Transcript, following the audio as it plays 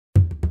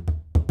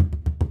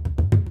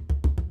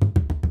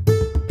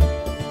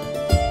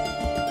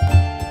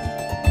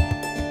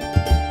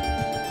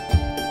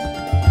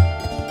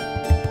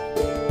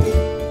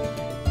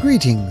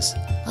Greetings!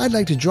 I'd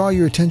like to draw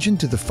your attention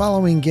to the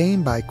following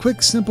game by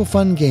Quick Simple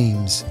Fun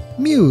Games,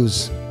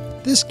 Muse.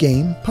 This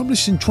game,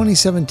 published in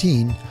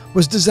 2017,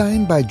 was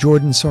designed by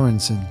Jordan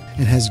Sorensen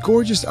and has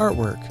gorgeous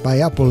artwork by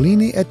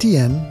Apolline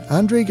Etienne,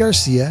 Andre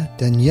Garcia,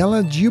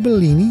 Daniela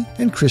Giubellini,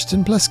 and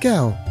Kristen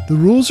Plaskow. The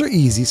rules are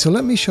easy, so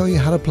let me show you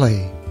how to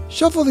play.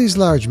 Shuffle these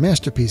large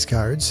masterpiece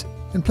cards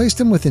and place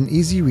them within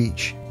easy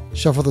reach.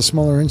 Shuffle the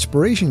smaller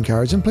inspiration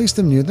cards and place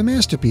them near the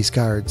masterpiece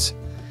cards.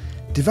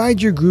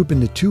 Divide your group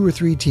into 2 or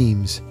 3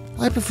 teams.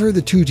 I prefer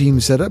the 2-team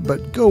setup,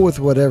 but go with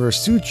whatever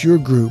suits your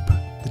group.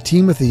 The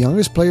team with the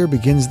youngest player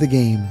begins the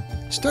game.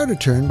 Start a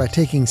turn by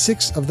taking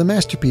 6 of the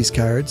masterpiece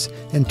cards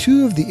and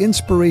 2 of the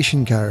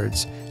inspiration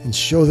cards and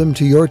show them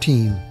to your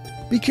team.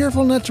 Be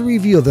careful not to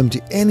reveal them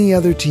to any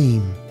other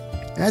team.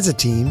 As a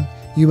team,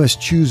 you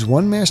must choose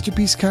 1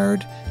 masterpiece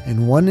card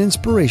and 1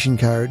 inspiration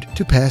card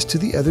to pass to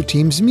the other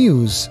team's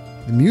muse.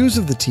 The muse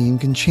of the team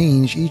can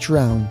change each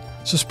round,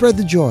 so spread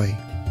the joy.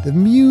 The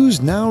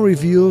muse now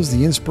reveals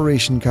the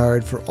inspiration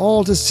card for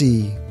all to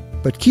see,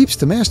 but keeps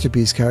the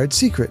masterpiece card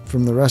secret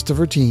from the rest of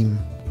her team.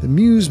 The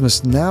muse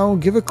must now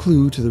give a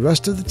clue to the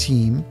rest of the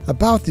team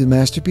about the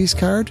masterpiece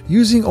card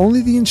using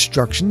only the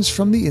instructions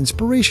from the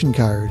inspiration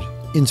card.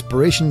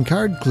 Inspiration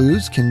card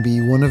clues can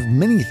be one of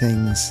many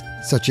things,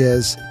 such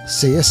as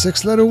say a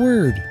 6-letter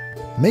word,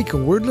 make a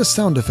wordless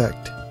sound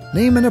effect,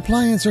 name an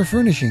appliance or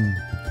furnishing,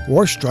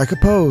 or strike a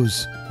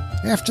pose.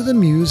 After the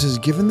muse has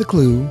given the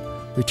clue,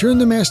 return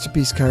the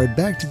masterpiece card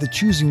back to the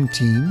choosing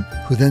team,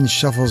 who then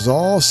shuffles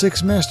all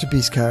 6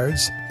 masterpiece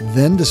cards,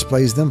 then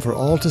displays them for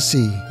all to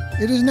see.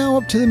 It is now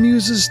up to the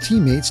muse's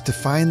teammates to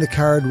find the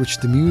card which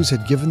the muse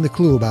had given the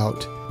clue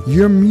about.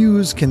 Your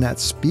muse cannot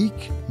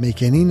speak,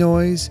 make any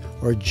noise,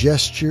 or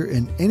gesture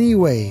in any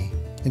way.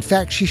 In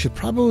fact, she should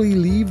probably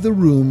leave the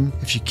room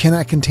if she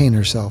cannot contain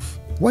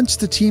herself. Once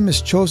the team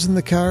has chosen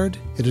the card,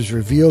 it is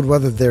revealed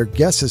whether their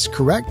guess is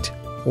correct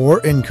or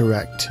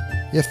incorrect.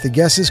 If the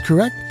guess is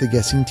correct, the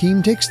guessing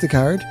team takes the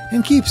card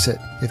and keeps it.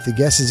 If the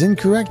guess is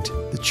incorrect,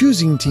 the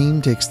choosing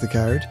team takes the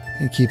card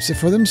and keeps it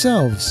for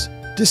themselves.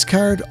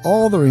 Discard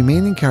all the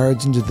remaining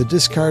cards into the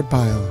discard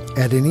pile.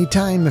 At any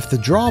time, if the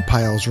draw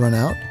piles run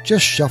out,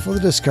 just shuffle the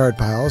discard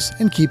piles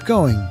and keep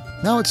going.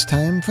 Now it's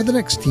time for the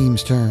next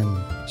team's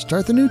turn.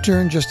 Start the new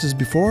turn just as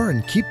before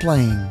and keep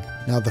playing.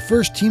 Now the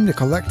first team to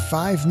collect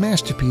 5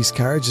 masterpiece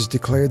cards is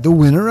declared the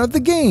winner of the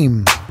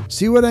game.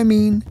 See what I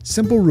mean?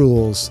 Simple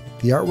rules.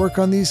 The artwork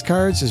on these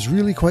cards is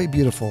really quite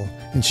beautiful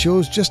and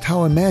shows just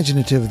how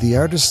imaginative the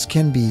artists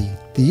can be.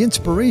 The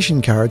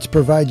inspiration cards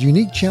provide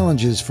unique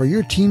challenges for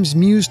your team's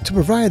muse to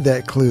provide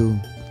that clue.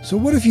 So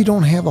what if you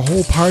don't have a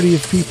whole party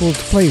of people to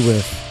play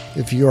with?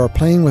 If you are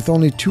playing with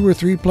only 2 or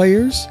 3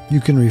 players,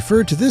 you can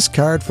refer to this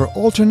card for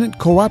alternate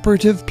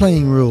cooperative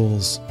playing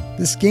rules.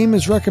 This game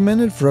is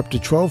recommended for up to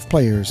 12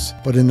 players,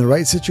 but in the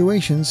right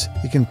situations,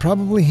 it can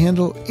probably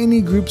handle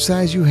any group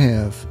size you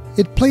have.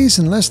 It plays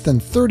in less than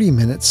 30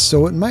 minutes,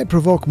 so it might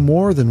provoke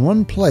more than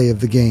one play of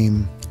the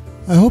game.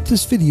 I hope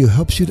this video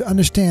helps you to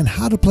understand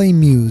how to play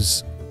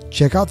Muse.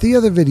 Check out the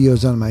other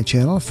videos on my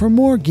channel for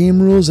more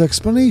game rules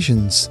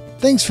explanations.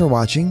 Thanks for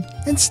watching,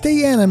 and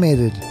stay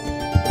animated!